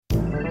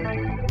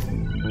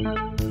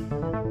What's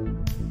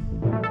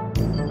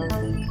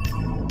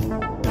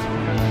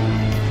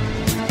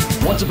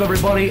up,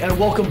 everybody, and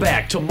welcome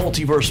back to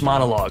Multiverse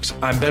Monologues.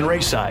 I'm Ben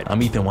Rayside.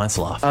 I'm Ethan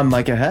Wensloff. I'm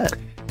Micah Het.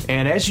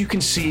 And as you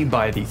can see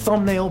by the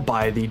thumbnail,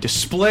 by the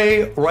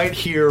display right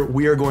here,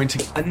 we are going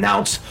to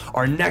announce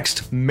our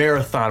next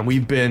marathon.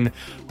 We've been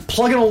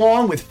plugging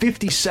along with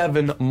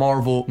 57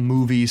 Marvel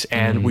movies,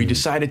 and we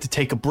decided to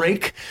take a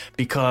break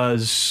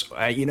because,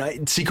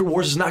 Secret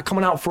Wars is not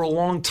coming out for a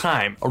long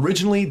time.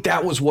 Originally,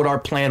 that was what our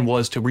plan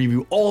was, to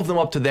review all of them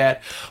up to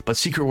that, but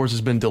Secret Wars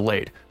has been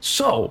delayed.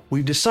 So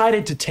we've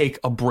decided to take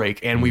a break,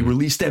 and we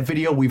released that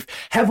video. We've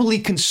heavily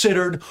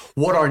considered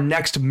what our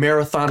next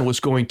marathon was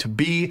going to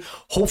be.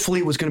 Hopefully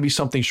it was going to be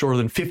something shorter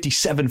than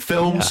 57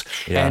 films.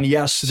 Yeah. And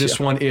yes, this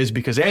one is,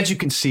 because as you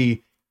can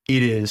see,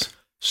 it is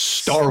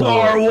Star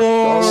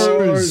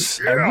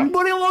Wars. Yeah.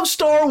 Everybody loves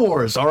Star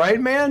Wars, all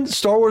right, man?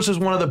 Star Wars is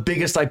one of the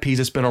biggest IPs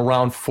that's been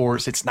around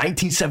since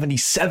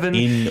 1977.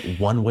 In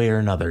one way or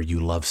another,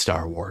 you love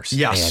Star Wars.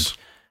 Yes.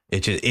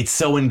 And it's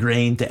so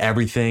ingrained to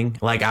everything.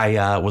 Like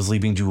I was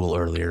leaving Jewel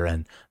earlier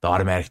and the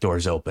automatic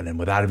doors open, and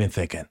without even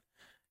thinking,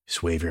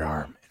 just wave your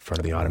arm in front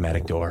of the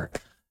automatic door.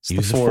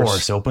 Use the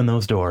force. Open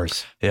those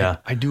doors. Yeah.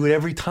 I do it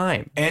every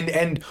time.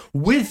 And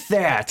with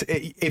that,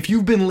 if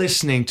you've been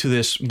listening to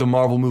the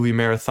Marvel movie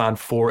marathon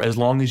for as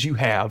long as you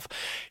have,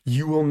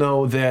 you will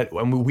know that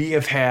we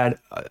have had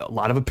a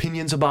lot of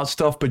opinions about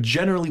stuff, but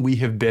generally we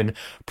have been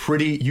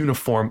pretty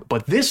uniform.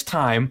 But this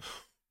time,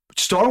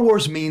 Star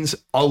Wars means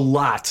a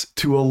lot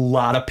to a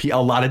lot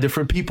of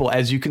different people,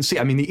 as you can see.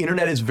 I mean, the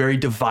internet is very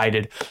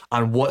divided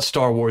on what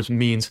Star Wars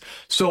means.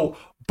 So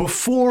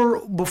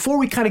before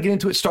we kind of get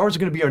into it, Star Wars is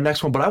going to be our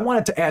next one, but I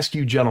wanted to ask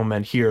you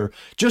gentlemen here,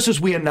 just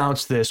as we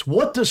announce this,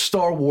 what does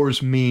Star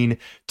Wars mean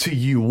to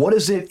you? What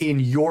is it in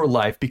your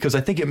life? Because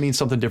I think it means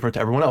something different to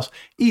everyone else.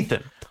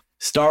 Ethan.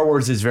 Star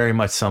Wars is very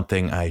much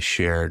something I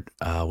shared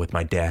with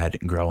my dad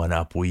growing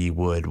up. We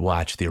would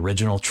watch the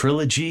original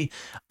trilogy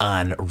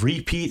on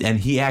repeat, and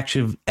he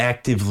actually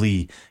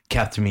actively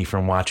kept me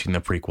from watching the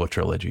prequel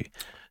trilogy.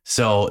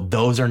 So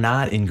those are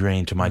not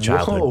ingrained to my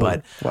childhood,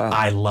 but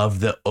I love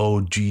the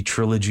OG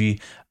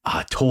trilogy.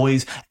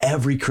 Toys.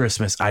 Every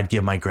Christmas, I'd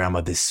give my grandma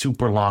this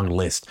super long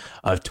list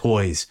of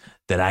toys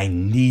that I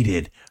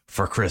needed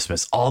for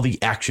Christmas. All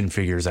the action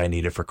figures I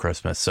needed for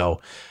Christmas.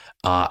 So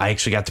I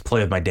actually got to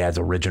play with my dad's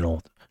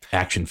original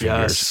action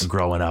figures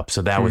growing up.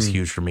 So that was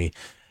huge for me.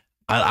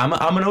 I'm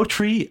an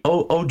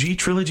OG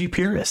trilogy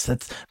purist.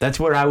 That's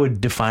where I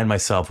would define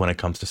myself when it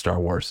comes to Star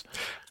Wars.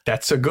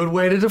 That's a good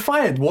way to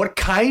define it. What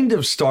kind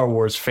of Star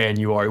Wars fan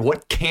you are?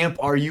 What camp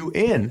are you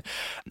in?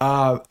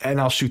 And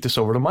I'll shoot this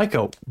over to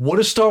Micah. What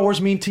does Star Wars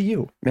mean to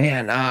you?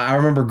 Man, I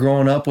remember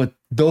growing up with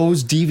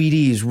those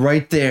DVDs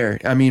right there.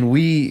 I mean,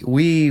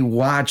 we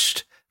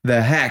watched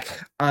the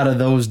heck out of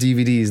those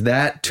DVDs.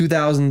 That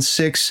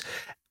 2006,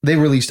 they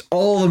released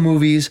all the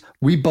movies.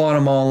 We bought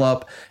them all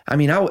up. I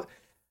mean,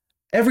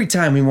 every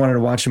time we wanted to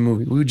watch a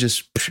movie, we would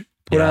just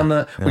we'd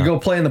go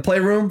play in the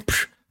playroom,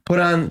 put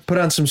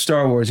on some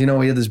Star Wars.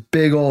 We had this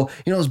big old,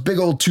 those big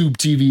old tube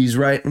TVs,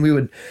 right? And we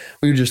would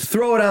just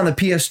throw it on the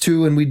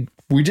PS2 and we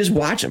just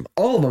watch them,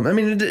 all of them. I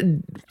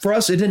mean, for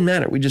us, it didn't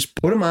matter. We just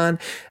put them on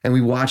and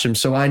we watch them.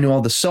 So I knew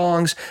all the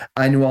songs.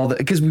 I knew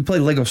because we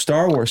played Lego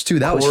Star Wars too.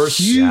 That was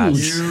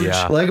huge.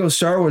 Yeah. Lego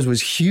Star Wars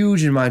was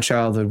huge in my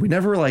childhood. We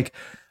never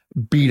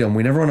beat them.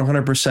 We never won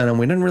 100% them.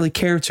 We didn't really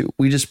care to.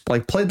 We just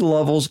played the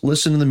levels,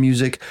 listened to the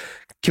music,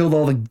 killed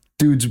all the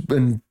dudes,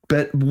 and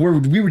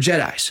we were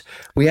Jedis.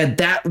 We had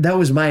that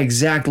was my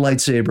exact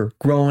lightsaber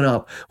growing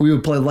up. We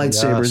would play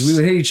lightsabers. Yes. We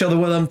would hit each other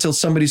with them until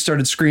somebody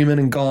started screaming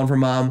and calling for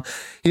mom.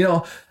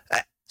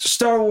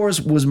 Star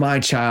Wars was my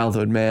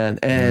childhood, man.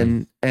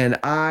 And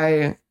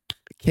I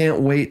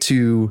can't wait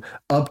to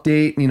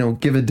update,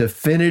 give a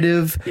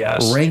definitive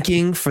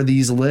ranking for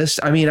these lists.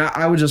 I mean,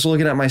 I was just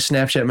looking at my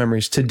Snapchat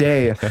memories.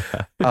 Today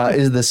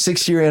is the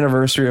 6-year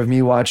anniversary of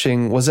me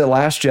watching, was it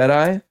Last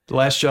Jedi?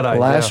 Last Jedi.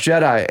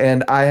 Jedi.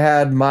 And I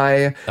had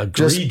my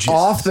just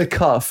off the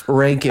cuff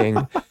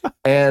ranking.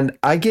 And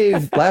I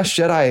gave Last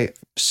Jedi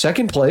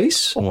second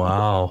place.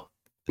 Wow.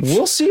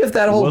 We'll see if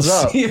that holds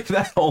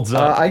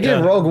up. I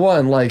gave Rogue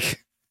One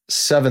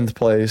 7th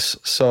place.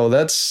 So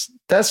that's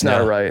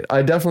not right.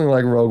 I definitely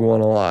like Rogue One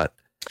a lot.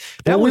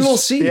 We will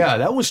see. Yeah,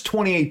 that was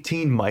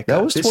 2018, Micah.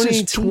 That was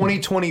 2018. This is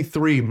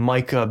 2023,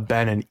 Micah,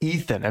 Ben, and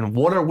Ethan. And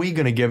what are we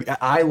going to give?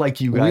 I,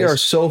 like you guys. We are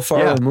so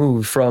far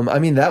removed from,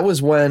 that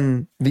was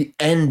when the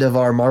end of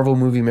our Marvel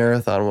movie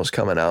marathon was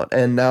coming out.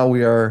 And now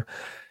we're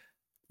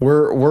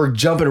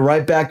jumping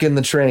right back in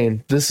the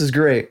train. This is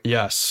great.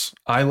 Yes.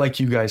 I, like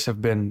you guys,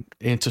 have been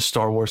into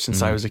Star Wars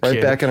since I was a kid.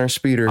 Right back in our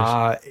speeders.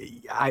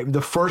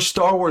 The first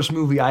Star Wars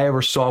movie I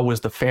ever saw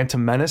was The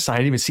Phantom Menace. I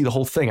didn't even see the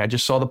whole thing. I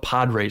just saw the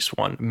pod race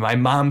one. My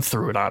mom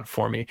threw it on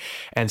for me.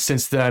 And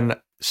since then,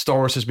 Star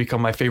Wars has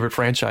become my favorite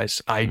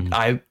franchise.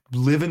 I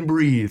live and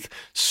breathe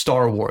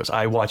Star Wars.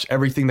 I watch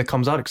everything that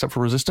comes out except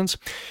for Resistance.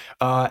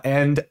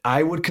 And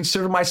I would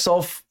consider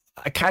myself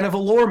kind of a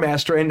lore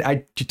master,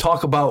 and you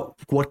talk about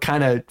what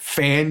kind of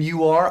fan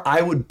you are.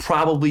 I would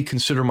probably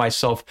consider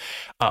myself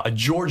a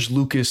George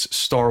Lucas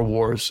Star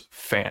Wars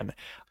fan.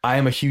 I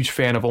am a huge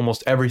fan of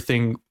almost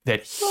everything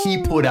that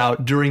he put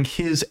out during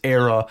his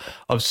era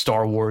of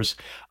Star Wars.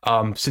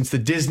 Since the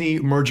Disney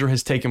merger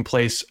has taken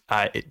place,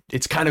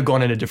 it's kind of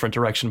gone in a different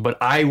direction, but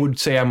I would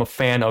say I'm a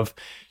fan of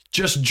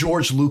just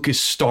George Lucas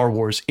Star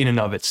Wars in and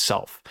of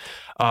itself.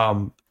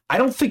 I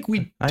don't think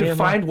we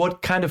defined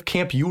what kind of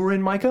camp you were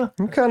in, Micah.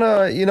 I'm kind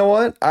of, you know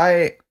what?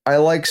 I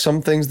like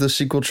some things the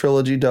sequel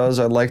trilogy does.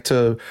 I'd like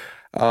to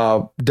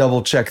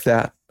double check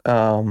that.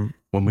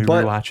 When we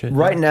rewatch it.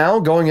 Right now,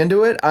 going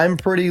into it, I'm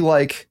pretty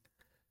like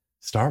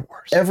Star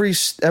Wars.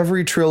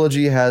 Every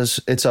trilogy has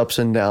its ups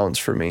and downs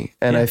for me.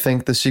 And I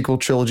think the sequel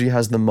trilogy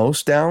has the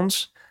most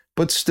downs.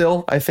 But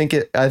still, I think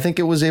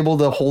it was able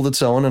to hold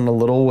its own in a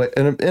little way,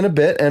 in a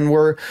bit. And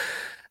we're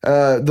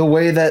the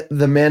way that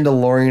The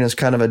Mandalorian is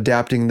kind of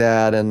adapting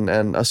that, and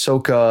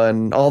Ahsoka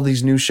and all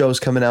these new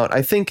shows coming out,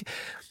 I think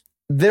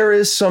there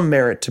is some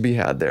merit to be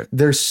had there.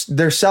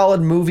 They're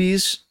solid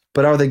movies,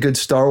 but are they good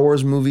Star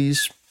Wars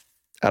movies?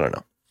 I don't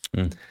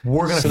know.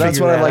 We're gonna. So that's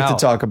what I'd like to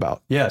talk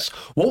about. Yes.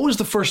 What was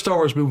the first Star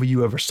Wars movie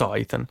you ever saw,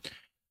 Ethan?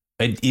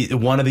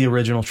 One of the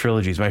original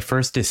trilogies. My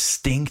first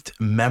distinct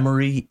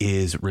memory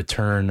is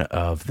Return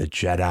of the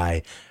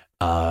Jedi.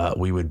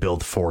 We would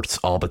build forts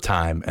all the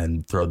time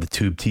and throw the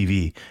tube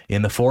TV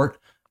in the fort,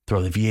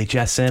 throw the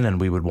VHS in,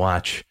 and we would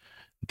watch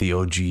the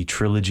OG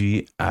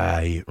trilogy.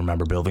 I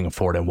remember building a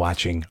fort and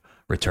watching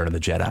Return of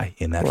the Jedi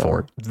in that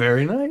fort.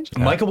 Very nice.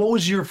 Yeah. Michael, what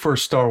was your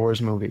first Star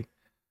Wars movie?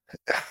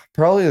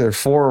 Probably either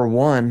 4 or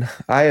 1.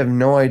 I have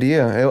no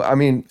idea. I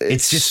mean,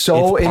 it's just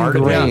so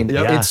ingrained.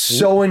 It's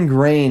so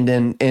ingrained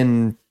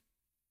in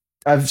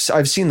I've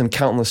seen them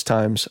countless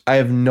times. I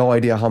have no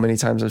idea how many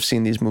times I've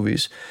seen these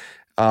movies.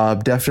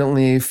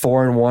 Definitely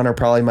 4 and 1 are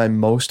probably my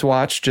most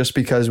watched, just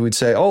because we'd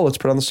say, oh, let's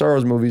put on the Star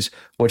Wars movies.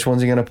 Which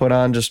ones are you going to put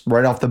on just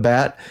right off the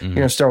bat? You're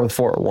going to start with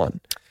 4 or 1.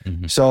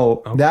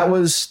 So that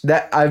was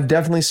that. I've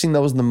definitely seen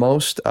those the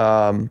most.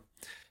 Probably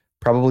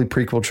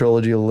prequel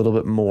trilogy a little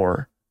bit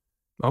more.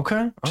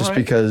 Okay. Just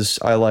because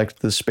I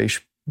liked the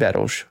space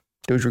battles.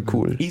 Those were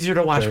cool. Easier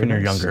to watch when you're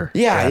younger.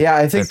 Yeah.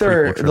 I think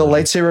the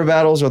lightsaber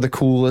battles are the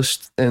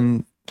coolest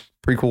in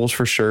prequels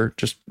for sure,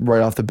 just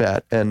right off the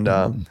bat. And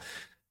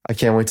I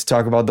can't wait to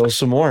talk about those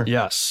some more.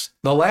 Yes.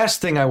 The last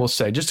thing I will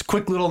say, just a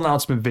quick little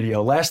announcement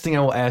video. Last thing I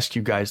will ask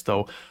you guys,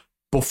 though,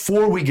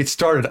 before we get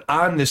started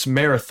on this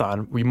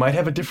marathon, we might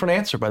have a different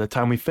answer by the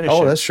time we finish.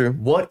 Oh, that's true.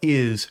 What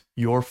is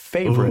your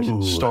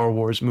favorite Star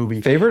Wars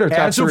movie? Favorite or top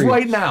as three?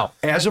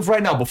 As of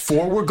right now,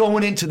 before we're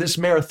going into this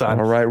marathon.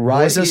 All right,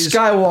 Rise of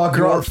Skywalker.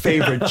 Your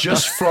favorite,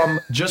 just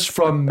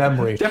from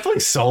memory. Definitely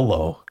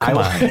Solo. Come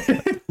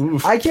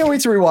on. I can't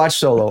wait to rewatch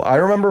Solo. I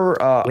remember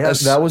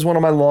that was one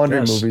of my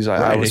laundry movies.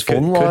 I was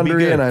folding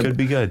laundry, and could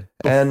be good.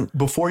 And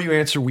before you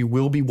answer, we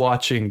will be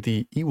watching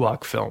the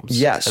Ewok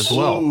films as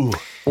well. Ooh,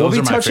 we'll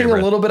be touching a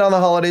little bit on the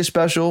holiday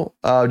special,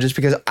 just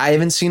because I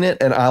haven't seen it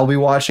and I'll be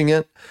watching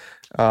it.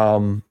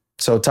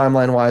 So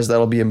timeline wise,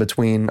 that'll be in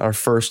between our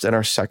first and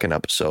our second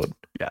episode.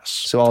 Yes.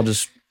 So I'll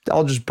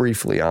just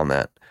briefly on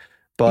that.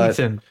 But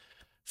Ethan,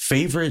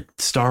 favorite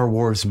Star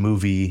Wars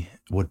movie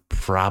would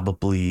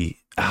probably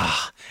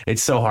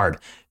it's so hard.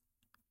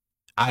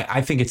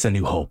 I think it's A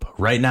New Hope.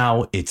 Right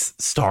now, it's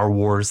Star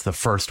Wars, the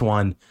first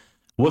one.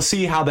 We'll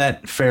see how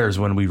that fares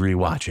when we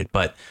rewatch it,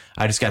 but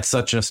I just got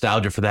such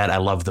nostalgia for that. I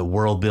love the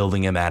world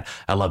building in that.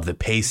 I love the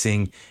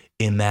pacing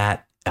in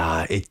that.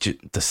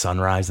 The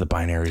sunrise, the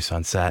binary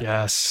sunset.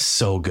 Yes.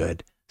 So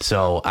good.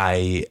 So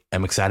I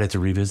am excited to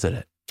revisit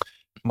it.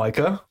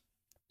 Micah?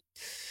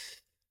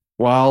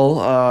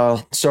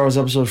 While Star Wars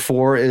Episode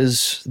 4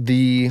 is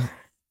the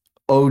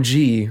OG,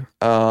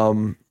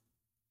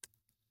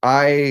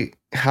 I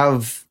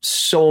have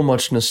so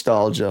much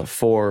nostalgia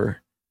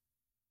for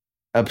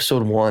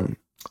Episode 1,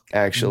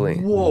 actually.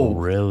 Whoa,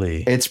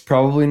 really? It's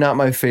probably not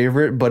my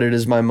favorite, but it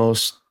is my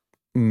most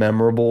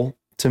memorable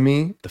to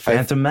me. The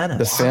Phantom Menace.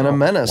 The Phantom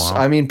Menace. Wow.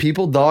 I mean,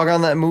 people dog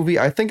on that movie.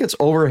 I think it's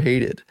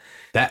overhated.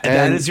 That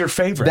is your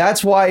favorite.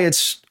 That's why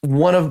it's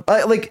one of,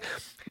 I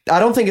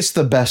don't think it's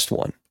the best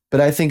one,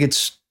 but I think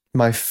it's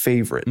my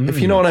favorite,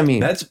 if you know what I mean.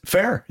 That's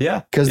fair,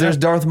 yeah. Because there's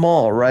Darth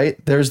Maul, right?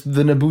 There's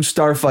the Naboo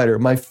Starfighter,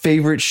 my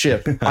favorite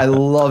ship. I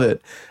love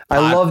it. I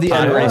love the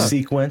pod end race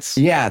sequence.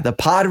 Yeah, the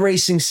pod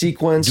racing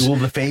sequence. Duel of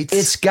the Fates.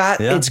 It's got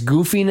its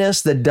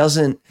goofiness that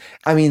doesn't,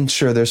 I mean,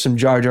 sure, there's some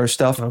Jar Jar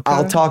stuff. Okay.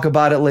 I'll talk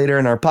about it later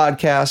in our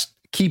podcast.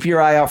 Keep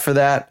your eye out for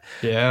that.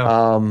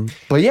 Yeah.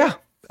 But yeah,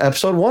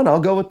 Episode 1, I'll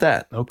go with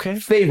that. Okay.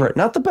 Favorite.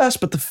 Not the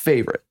best, but the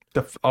favorite.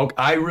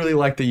 I really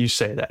like that you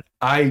say that.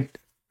 I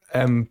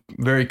am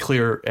very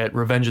clear at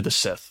Revenge of the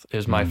Sith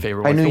is my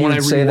favorite one. I knew you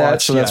would say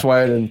that, so that's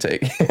why I didn't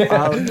take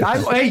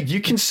hey, you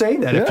can say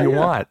that if you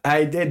want.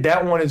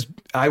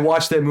 I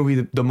watched that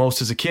movie the most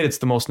as a kid. It's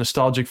the most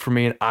nostalgic for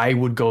me, and I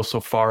would go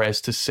so far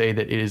as to say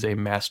that it is a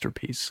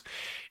masterpiece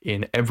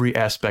in every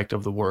aspect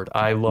of the word.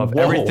 I love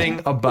everything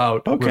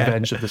about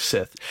Revenge of the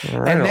Sith.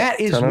 Right. And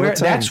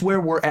that's where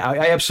we're at.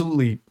 I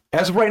absolutely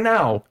as of right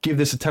now, give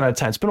this a 10 out of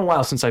 10. It's been a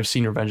while since I've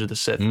seen Revenge of the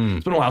Sith.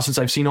 It's been a while since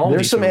I've seen all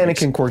There's these some movies.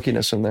 Anakin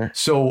quirkiness in there.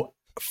 So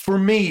for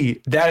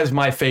me, that is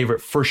my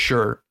favorite for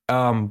sure.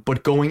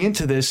 But going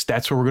into this,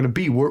 that's where we're going to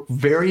be. We're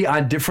very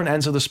on different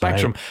ends of the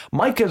spectrum.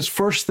 Right. Micah's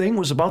first thing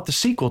was about the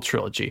sequel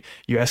trilogy.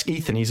 You ask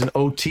Ethan, he's an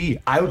OT.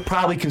 I would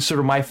probably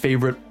consider my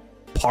favorite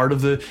part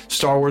of the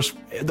Star Wars,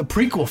 the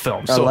prequel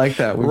film. So I like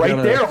that.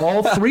 There,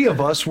 all three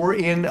of us were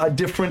in a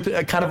different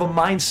kind of a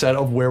mindset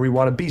of where we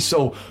want to be.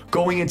 So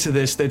going into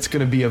this, that's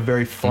going to be a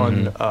very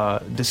fun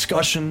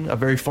discussion, a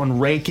very fun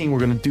ranking. We're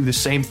going to do the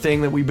same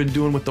thing that we've been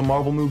doing with the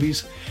Marvel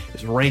movies,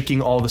 is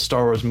ranking all the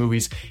Star Wars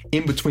movies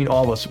in between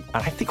all of us. And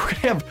I think we're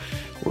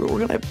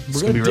gonna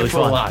be really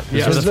fun. A lot.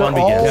 Yeah, it's fun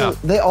begin.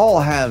 They all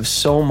have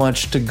so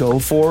much to go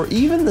for.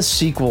 Even the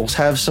sequels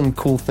have some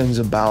cool things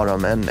about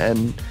them,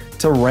 and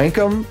to rank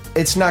them,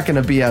 it's not going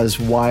to be as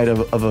wide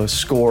of a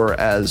score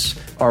as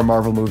our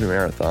Marvel movie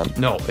marathon.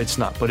 No, it's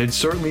not, but it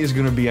certainly is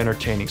going to be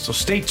entertaining. So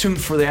stay tuned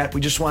for that. We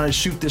just wanted to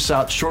shoot this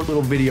out, short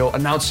little video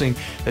announcing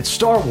that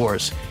Star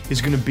Wars is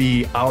going to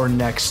be our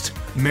next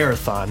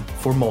marathon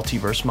for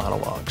Multiverse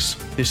Monologues.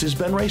 This has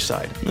been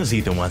Rayside. This is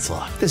Ethan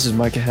Wentzloff. This is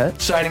Micah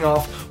Het. Signing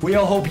off. We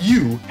all hope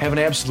you have an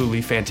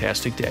absolutely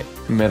fantastic day.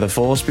 May the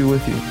force be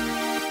with you.